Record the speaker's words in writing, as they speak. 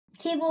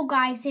Hello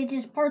guys, it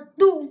is part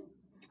 2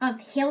 of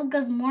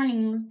Helga's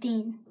morning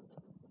routine.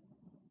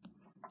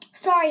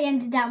 Sorry I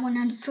ended that one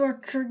on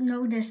short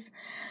notice.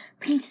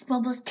 Princess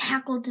Bubbles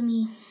tackled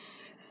me.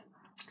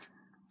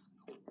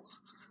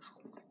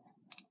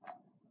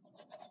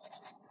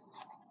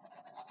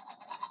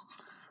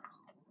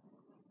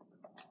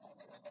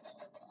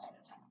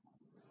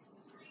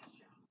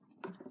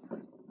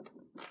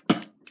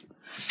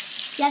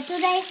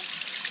 Yesterday,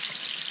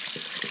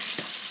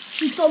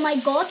 she stole my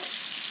goat.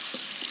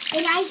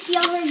 And I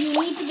feel her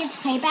need to get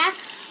payback.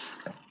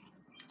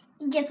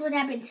 And guess what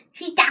happens?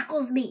 She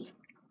tackles me.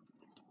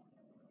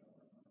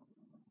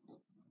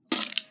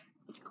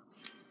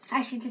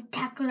 I should just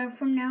tackle her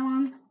from now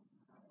on.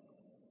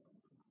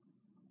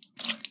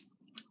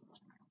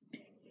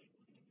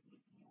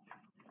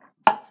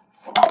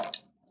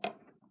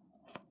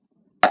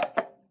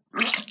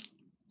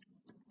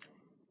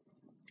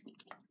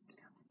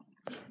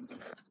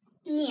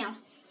 Yeah.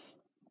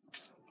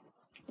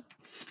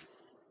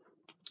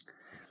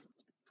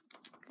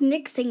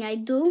 Next thing I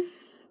do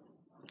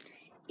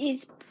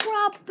is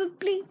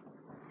probably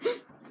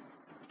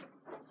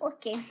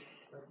okay.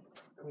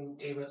 I mean,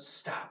 Ava,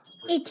 stop.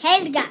 It's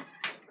Helga.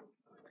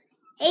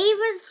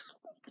 Ava's.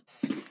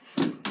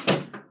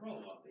 Grow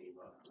up,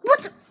 Ava.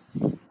 What?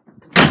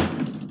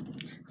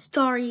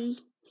 Sorry,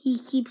 he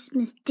keeps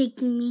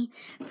mistaking me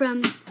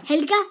from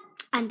Helga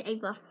and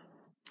Ava.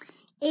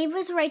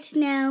 Ava's right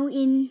now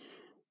in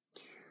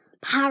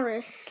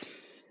Paris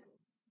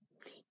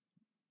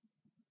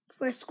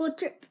for a school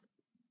trip.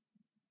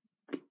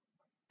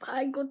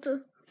 I go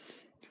to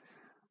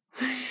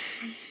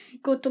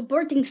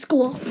boarding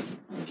school.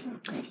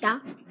 Yeah,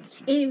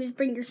 anyways,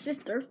 bring your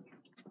sister.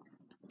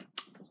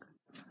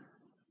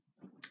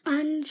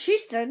 And she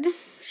said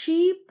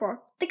she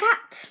brought the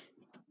cat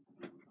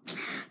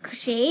because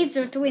she hates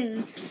her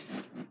twins.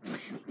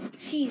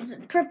 She's a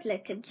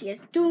triplet and she has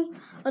 2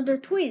 other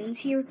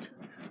twins here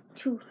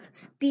to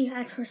be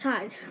at her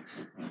side.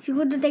 She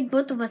could take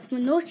both of us, but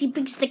no, she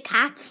picks the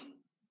cat.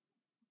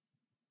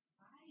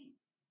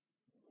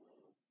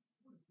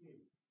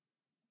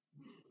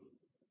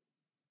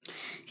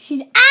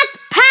 She's at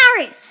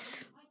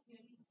Paris.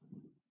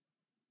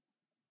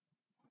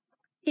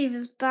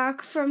 Eva's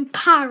back from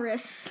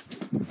Paris.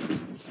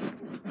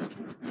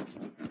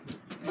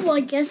 Well,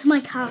 I guess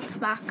my cat's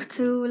back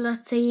too.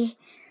 Let's see.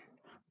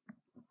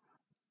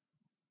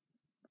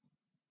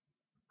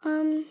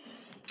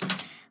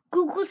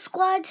 Google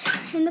Squad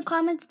in the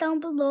comments down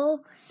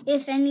below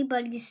if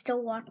anybody's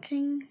still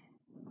watching.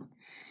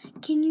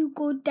 Can you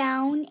go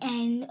down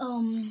and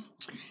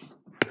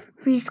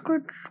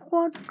Research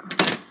Squad?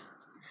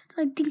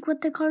 I think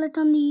what they call it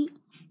on the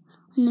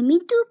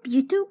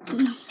YouTube.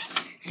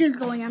 Still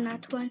going on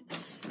that one.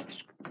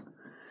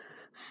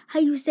 How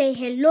you say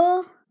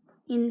hello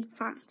in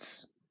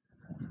France?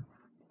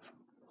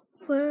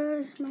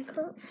 Where's my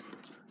cup?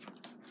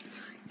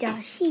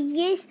 There she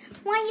is.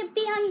 Want to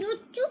be on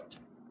YouTube?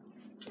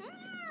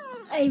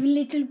 I have a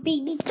little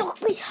baby dog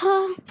with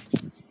her.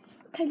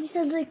 Kind of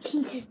sounds like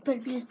Princess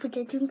Bubbles, but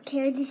I don't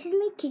care. This is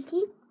my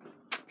kitty.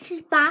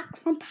 She's back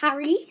from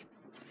Paris.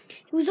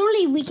 It was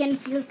only a weekend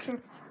field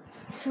trip,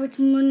 so it's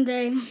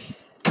Monday.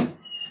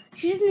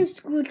 She doesn't have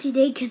school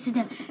today because of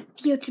the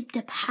field trip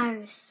to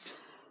Paris.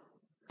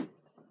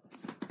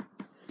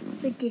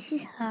 But this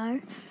is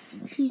her.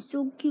 She's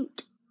so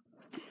cute.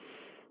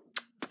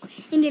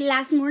 In the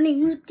last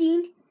morning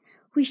routine,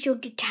 we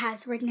showed the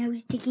Taz. Right now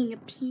he's taking a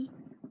pee.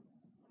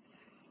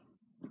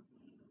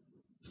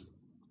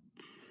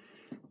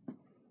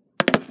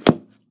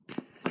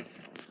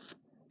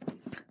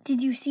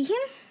 Did you see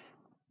him?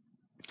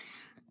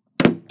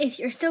 If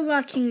you're still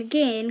watching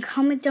again,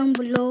 comment down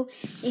below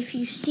if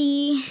you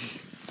see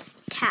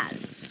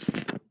Taz.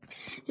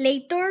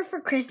 Later for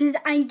Christmas,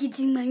 I'm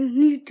getting my own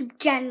YouTube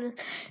channel,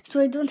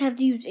 so I don't have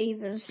to use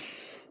Ava's.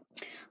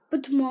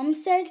 But Mom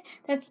said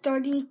that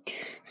starting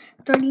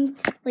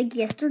like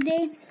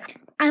yesterday,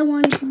 I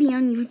wanted to be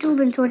on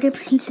YouTube and so did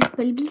Princess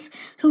Bubbles.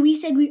 So we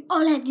said we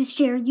all had to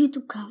share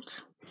YouTube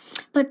accounts.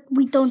 But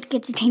we don't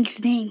get to change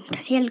the name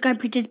because Helga and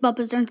Princess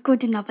Bubbles aren't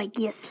good enough, I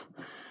guess.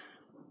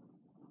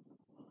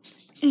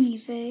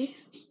 Anyway.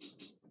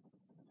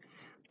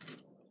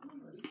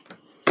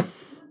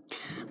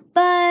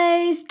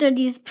 By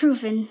studies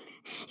proven,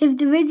 if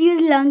the video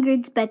is longer,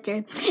 it's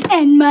better.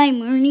 And my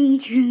morning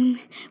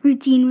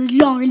routine was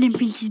longer than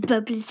Princess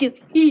Bubbles, too.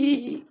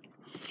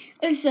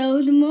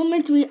 So, the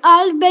moment we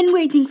all been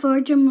waiting for,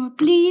 drumroll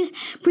please,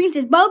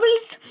 Princess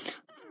Bubbles'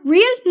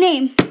 real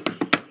name,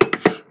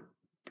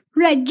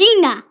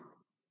 Regina.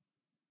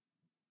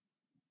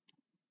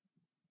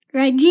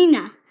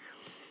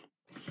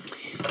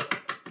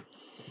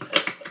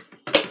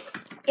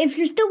 If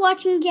you're still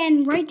watching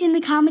again, write in the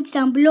comments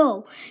down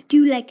below. Do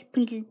you like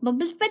Princess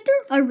Bubbles better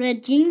or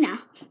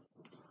Regina?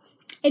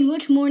 And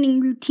which morning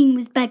routine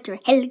was better,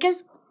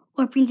 Helga's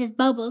or Princess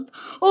Bubbles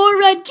or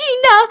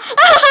Regina?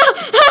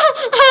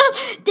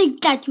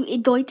 Take that, you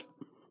idiot.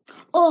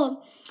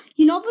 Oh,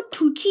 you know about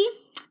Tucci,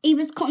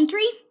 Ava's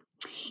country?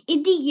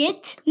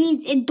 Idiot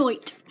means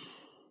idiot.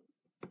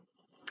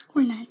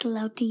 We're not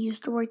allowed to use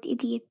the word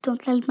idiot.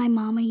 Don't let my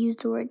mama use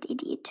the word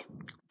idiot.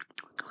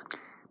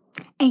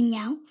 And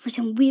now for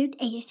some weird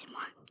ASMR.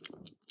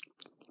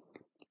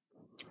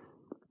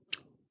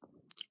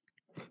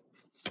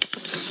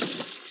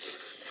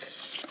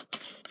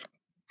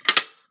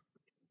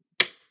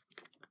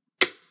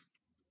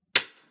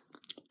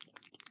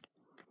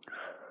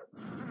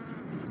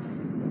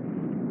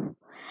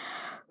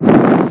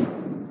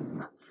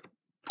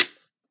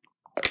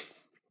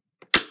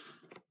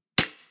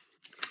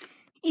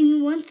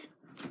 And once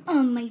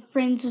my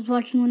friends was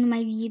watching one of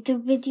my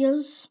YouTube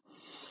videos.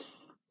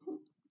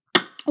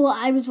 Well,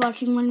 I was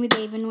watching one with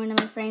Ava, one of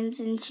my friends,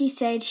 and she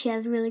said she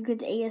has really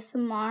good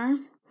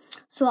ASMR.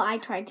 So I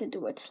tried to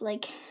do it,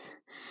 like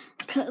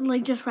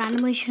just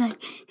randomly. She's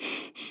like,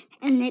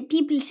 and then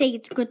people say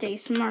it's good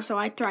ASMR, so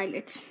I tried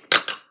it.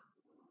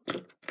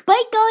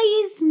 Bye,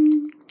 guys.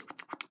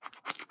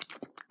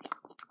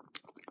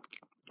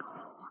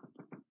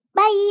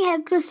 Bye,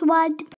 Helgas.